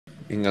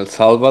in El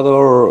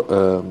Salvador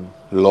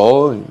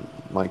law,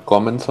 my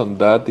comments on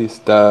that is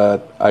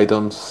that I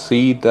don't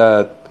see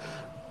that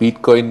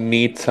Bitcoin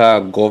needs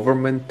a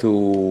government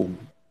to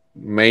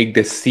make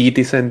the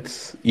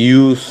citizens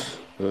use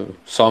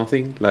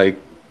something like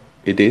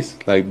it is,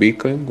 like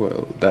Bitcoin.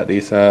 Well, that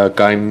is a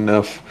kind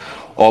of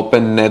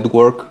open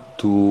network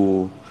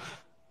to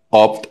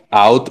opt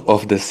out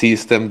of the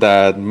system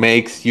that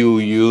makes you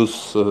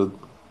use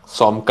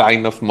some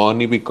kind of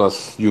money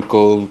because you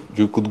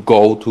could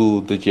go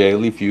to the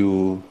jail if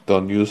you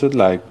don't use it,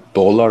 like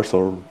dollars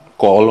or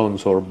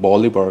colons or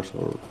bolivars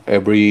or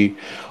every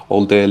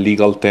all the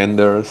legal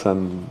tenders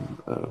and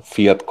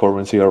fiat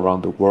currency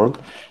around the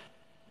world.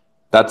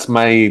 That's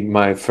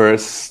my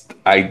first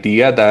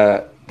idea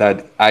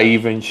that I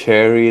even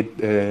share it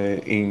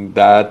in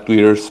that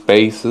Twitter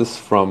Spaces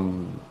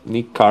from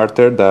Nick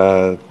Carter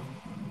that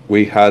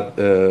we had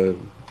the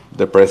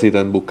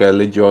President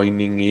Bukele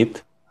joining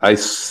it. I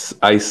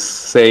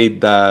say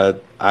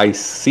that I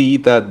see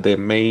that the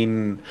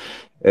main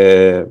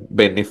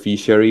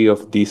beneficiary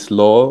of this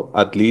law,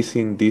 at least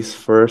in this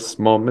first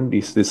moment,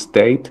 is the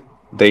state.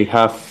 They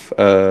have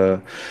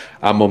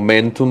a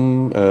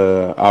momentum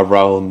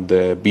around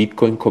the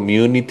Bitcoin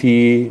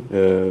community,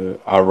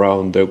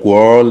 around the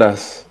world,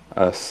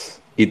 as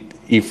it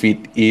if it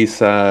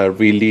is a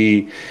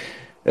really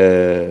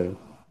uh,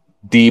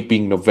 deep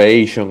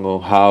innovation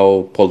on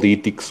how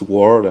politics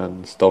work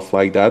and stuff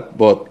like that.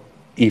 But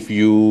if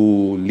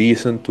you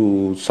listen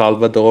to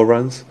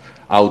Salvadorans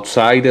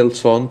outside El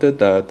Sonte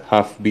that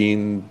have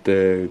been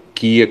the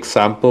key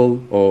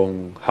example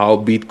on how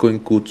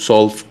Bitcoin could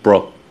solve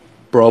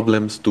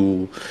problems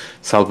to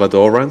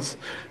Salvadorans,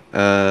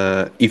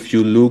 if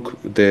you look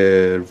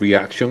the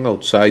reaction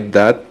outside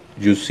that,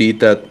 you see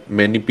that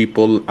many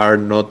people are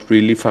not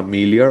really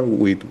familiar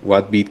with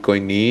what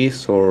Bitcoin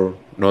is, or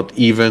not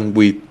even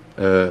with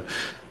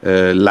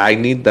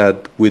Lightning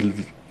that will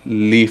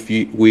leave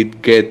you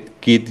with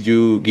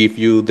give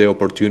you the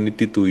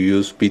opportunity to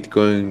use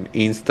Bitcoin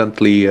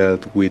instantly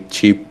with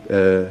cheap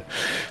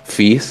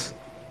fees.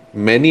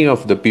 Many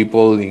of the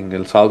people in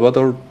El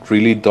Salvador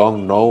really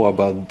don't know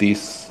about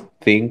these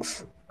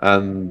things,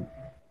 and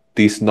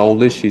this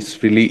knowledge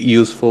is really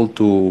useful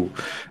to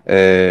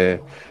uh,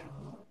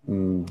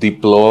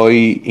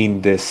 deploy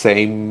in the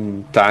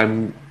same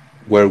time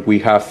where we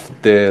have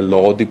the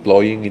law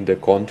deploying in the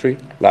country.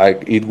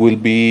 Like it will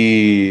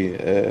be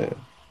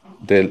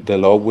the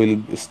law will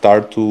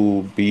start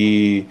to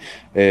be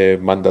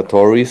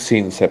mandatory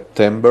since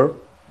September,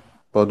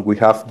 but we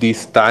have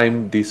this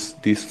time,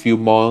 these few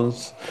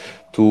months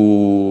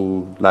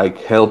to like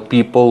help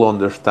people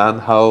understand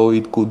how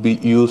it could be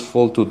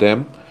useful to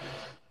them.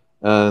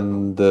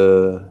 And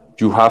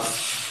you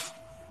have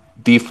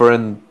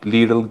different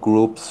little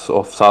groups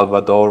of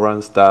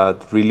Salvadorans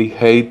that really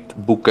hate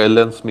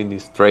Bukele's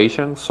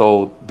administration,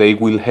 so they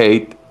will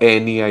hate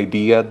any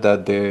idea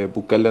that the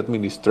Bukele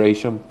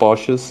administration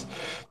pushes.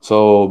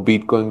 So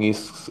Bitcoin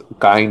is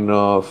kind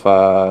of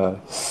a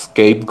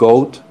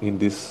scapegoat in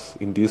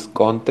this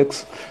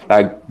context.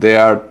 Like they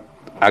are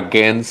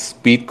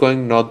against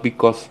Bitcoin, not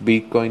because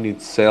Bitcoin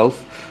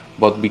itself,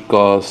 but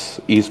because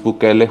it's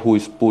Bukele who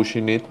is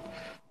pushing it.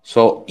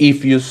 So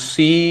if you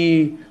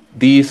see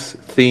this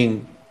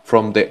thing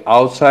from the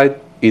outside,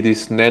 it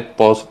is net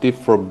positive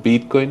for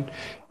Bitcoin.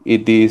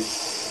 It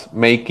is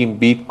making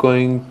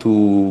Bitcoin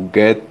to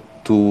get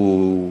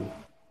to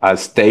a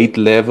state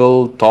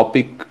level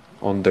topic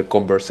on the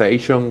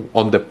conversation,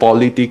 on the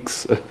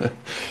politics.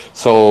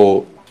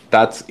 So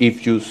that's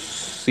if you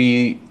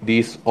see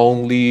this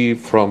only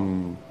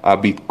from a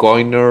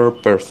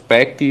Bitcoiner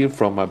perspective,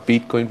 from a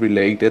Bitcoin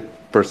related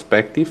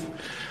perspective.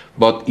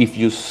 But if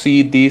you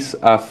see this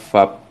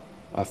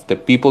as the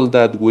people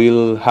that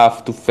will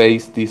have to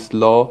face this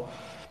law,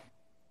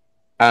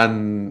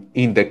 and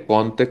in the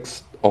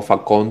context of a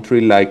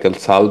country like El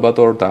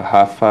Salvador that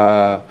have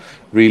a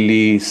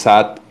really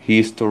sad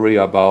history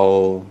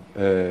about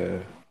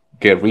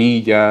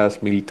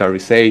guerrillas,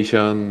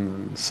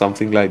 militarization,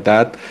 something like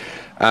that,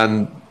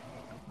 and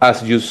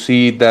as you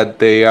see that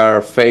they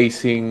are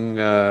facing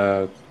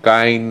a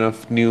kind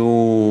of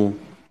new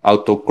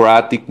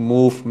autocratic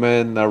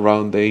movement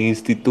around the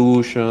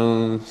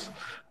institutions,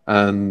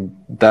 and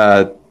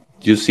that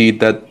you see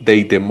that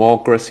the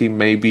democracy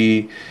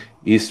maybe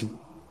is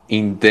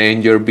in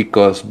danger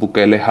because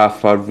Bukele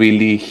have a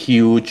really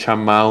huge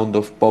amount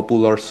of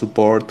popular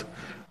support,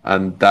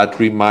 and that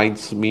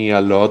reminds me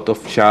a lot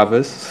of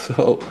Chavez.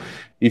 So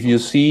if you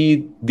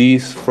see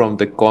this from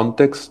the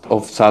context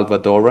of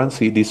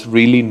Salvadorans, it is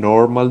really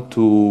normal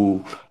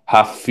to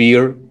have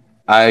fear.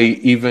 I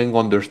even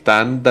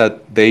understand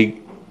that they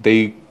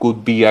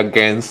could be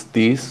against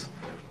this,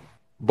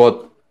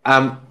 but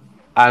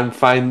I'm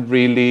fine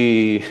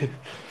really.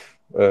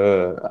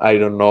 I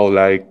don't know,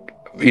 like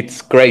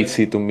it's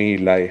crazy to me,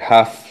 like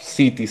have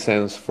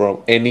citizens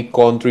from any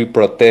country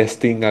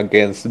protesting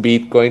against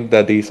Bitcoin,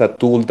 that is a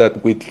tool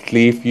that would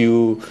leave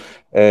you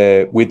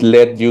would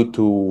let you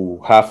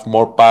to have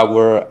more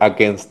power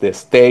against the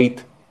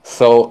state.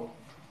 So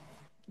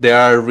there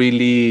are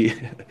really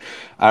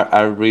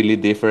are really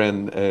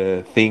different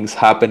things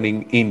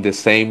happening in the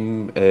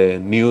same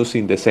news,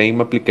 in the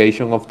same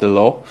application of the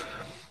law.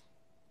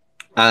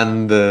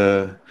 And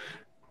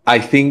I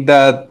think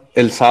that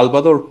El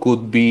Salvador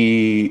could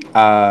be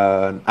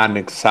an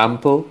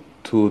example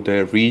to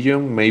the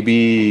region,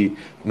 maybe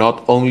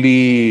not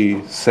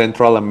only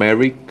Central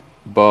America,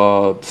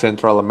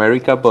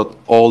 but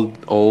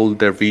all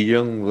the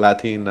region,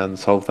 Latin and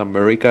South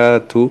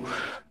America too.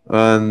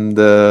 And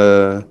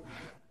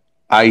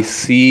I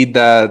see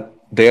that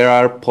there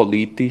are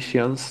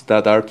politicians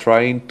that are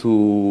trying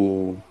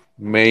to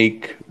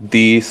make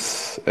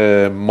this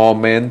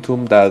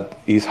momentum that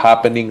is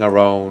happening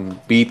around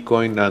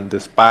Bitcoin and the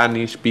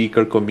Spanish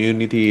speaker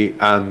community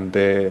and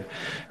the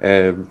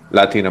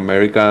Latin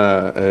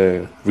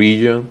America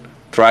region,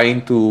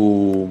 trying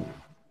to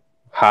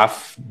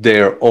have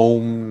their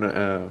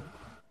own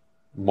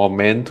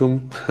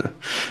momentum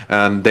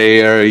and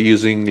they are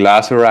using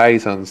laser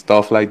eyes and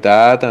stuff like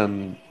that.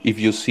 And if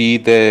you see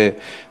the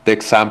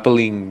example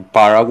in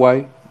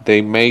Paraguay,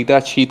 they made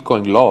a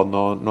shitcoin law,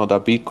 no, not a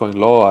Bitcoin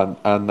law,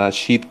 and a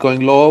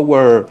shitcoin law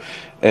where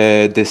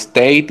the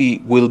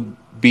state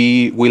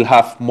will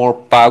have more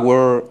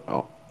power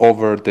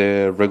over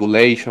the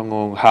regulation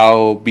on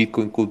how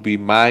Bitcoin could be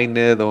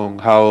mined, on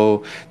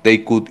how they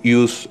could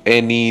use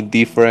any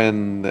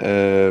different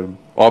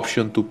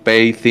option to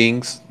pay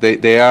things.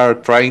 They are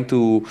trying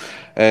to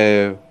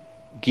uh,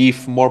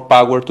 give more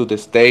power to the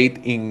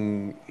state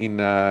in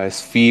a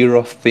sphere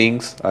of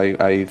things.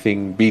 I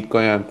think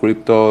Bitcoin and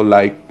crypto,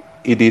 like,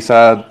 it is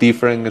a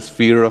different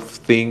sphere of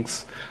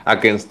things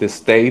against the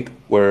state,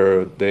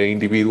 where the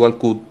individual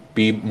could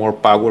be more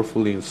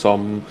powerful in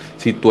some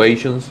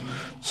situations.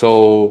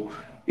 So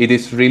it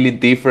is really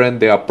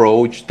different, the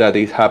approach that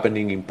is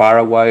happening in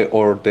Paraguay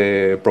or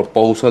the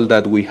proposal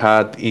that we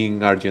had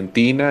in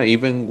Argentina,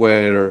 even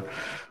where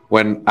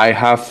when I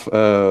have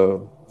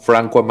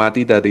Franco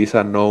Amati, that is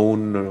a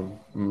known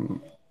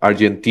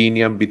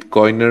Argentinian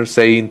Bitcoiner,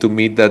 saying to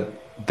me that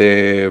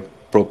the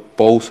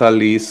proposal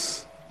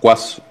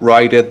was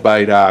written by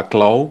a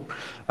clone,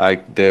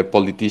 like the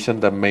politician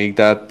that made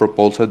that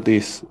proposal.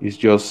 This is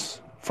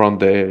just from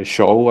the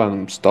show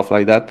and stuff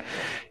like that.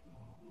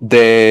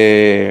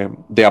 The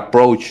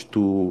approach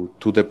to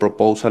the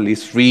proposal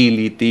is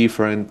really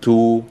different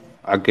too,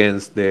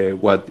 against the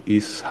what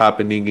is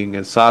happening in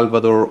El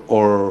Salvador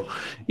or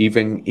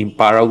even in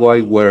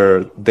Paraguay,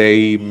 where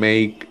they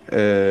make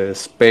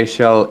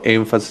special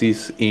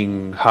emphasis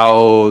in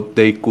how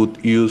they could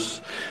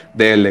use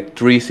the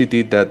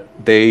electricity that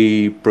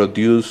they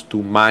produce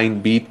to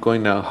mine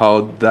Bitcoin, and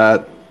how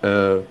that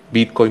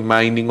Bitcoin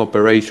mining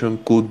operation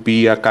could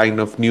be a kind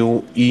of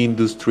new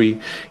industry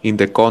in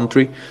the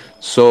country.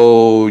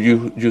 So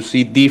you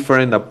see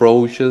different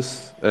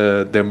approaches.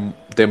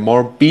 The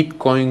more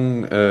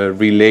Bitcoin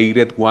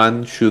related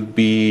one should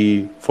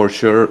be for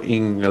sure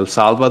in El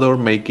Salvador,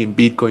 making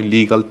Bitcoin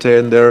legal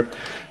tender,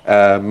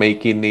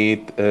 making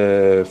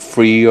it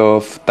free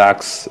of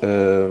tax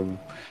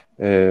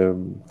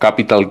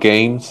capital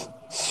gains.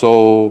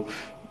 So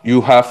you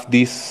have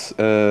this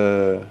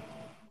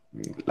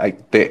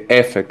like the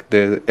effect,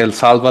 the El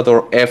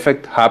Salvador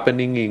effect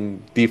happening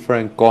in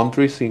different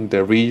countries in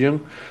the region,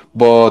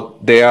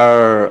 but they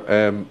are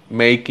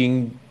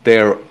making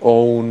their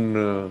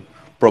own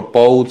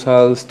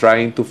proposals,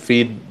 trying to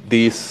fit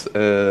this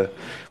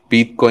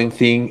Bitcoin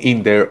thing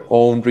in their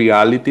own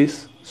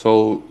realities.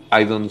 So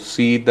I don't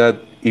see that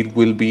it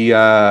will be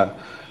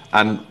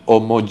an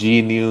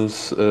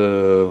homogeneous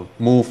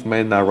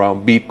movement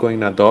around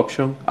Bitcoin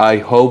adoption. I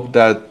hope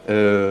that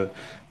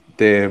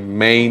the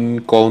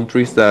main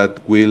countries that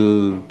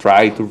will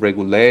try to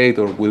regulate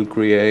or will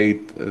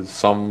create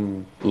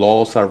some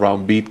laws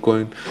around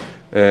Bitcoin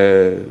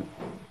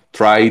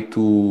try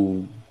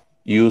to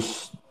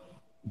use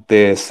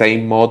the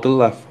same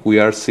model as we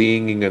are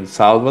seeing in El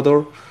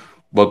Salvador,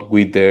 but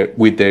with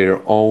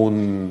their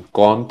own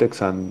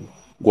context and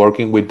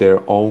working with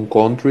their own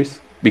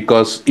countries.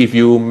 Because if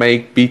you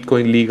make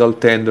Bitcoin legal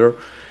tender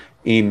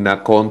in a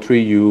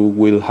country, you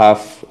will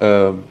have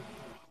a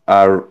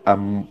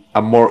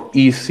more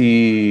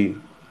easy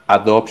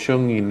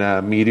adoption in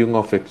a medium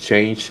of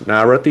exchange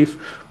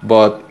narrative.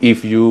 But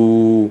if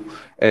you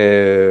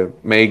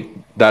make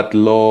that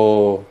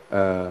law,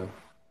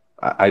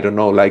 I don't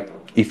know, like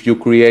if you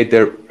create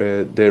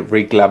the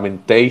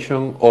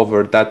regulation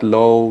over that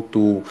law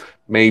to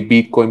make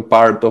Bitcoin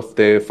part of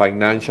the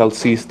financial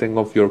system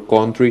of your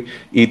country,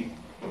 it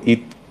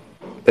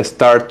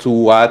start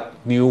to add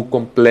new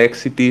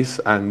complexities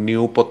and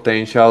new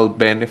potential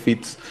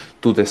benefits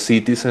to the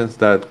citizens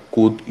that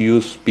could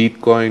use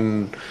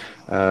Bitcoin.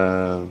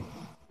 Uh,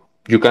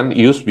 you can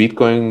use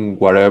Bitcoin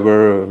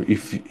wherever,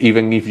 if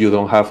even if you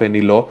don't have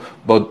any law,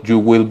 but you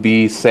will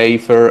be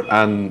safer.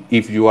 And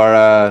if you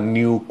are a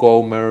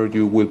newcomer,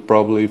 you will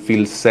probably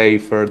feel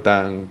safer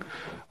than,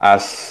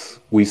 as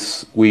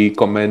we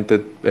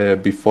commented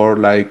before,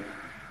 like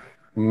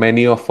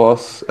many of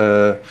us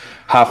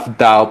have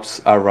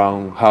doubts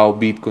around how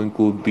Bitcoin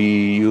could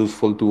be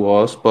useful to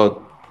us,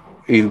 but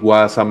it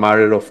was a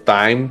matter of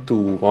time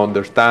to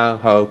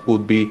understand how it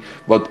could be.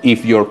 But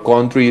if your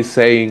country is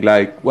saying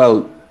like,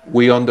 well,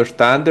 we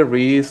understand the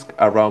risk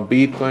around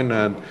Bitcoin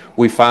and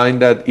we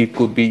find that it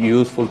could be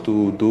useful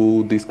to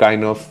do this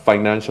kind of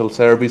financial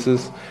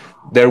services,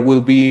 there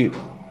will be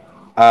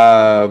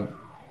uh,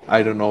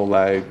 I don't know,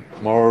 like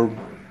more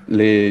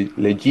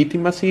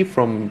legitimacy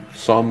from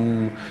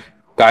some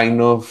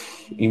kind of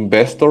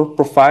investor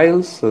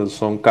profiles,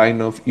 some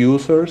kind of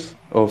users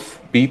of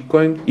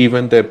Bitcoin.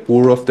 Even the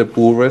poor of the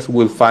poorest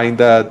will find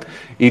that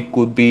it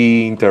could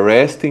be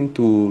interesting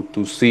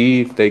to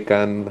see if they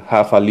can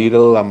have a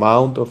little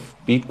amount of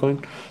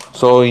Bitcoin.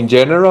 So in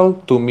general,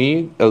 to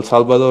me, El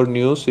Salvador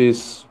news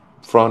is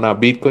from a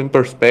Bitcoin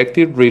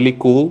perspective really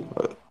cool.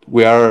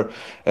 We are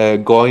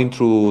going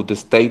through the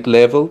state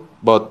level,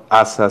 but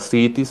as a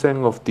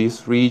citizen of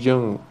this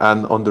region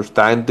and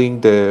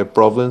understanding the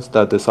problems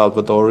that the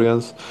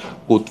Salvadorians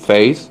would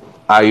face,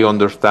 I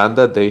understand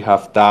that they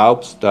have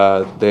doubts,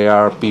 that there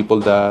are people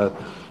that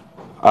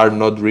are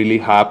not really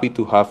happy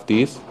to have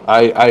this.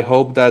 I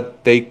hope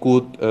that they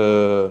could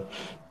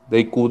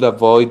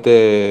avoid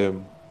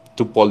to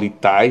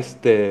politize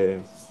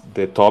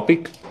the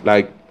topic.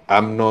 Like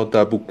I'm not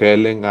a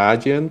Bukele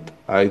agent.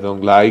 I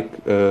don't like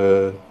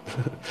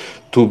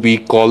to be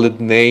called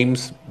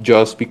names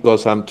just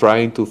because I'm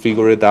trying to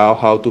figure it out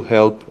how to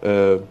help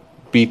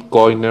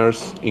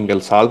Bitcoiners in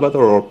El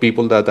Salvador or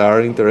people that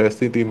are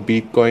interested in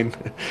Bitcoin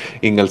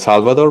in El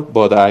Salvador.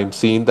 But I'm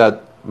seeing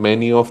that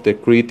many of the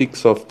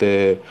critics of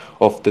the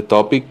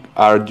topic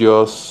are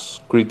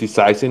just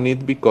criticizing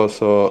it because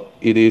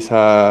it is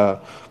a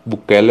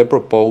Bukele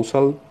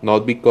proposal,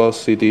 not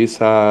because it is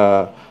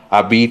a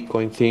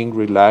Bitcoin thing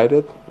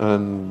related.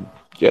 And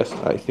yes,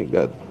 I think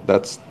that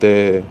that's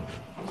the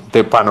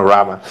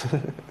panorama.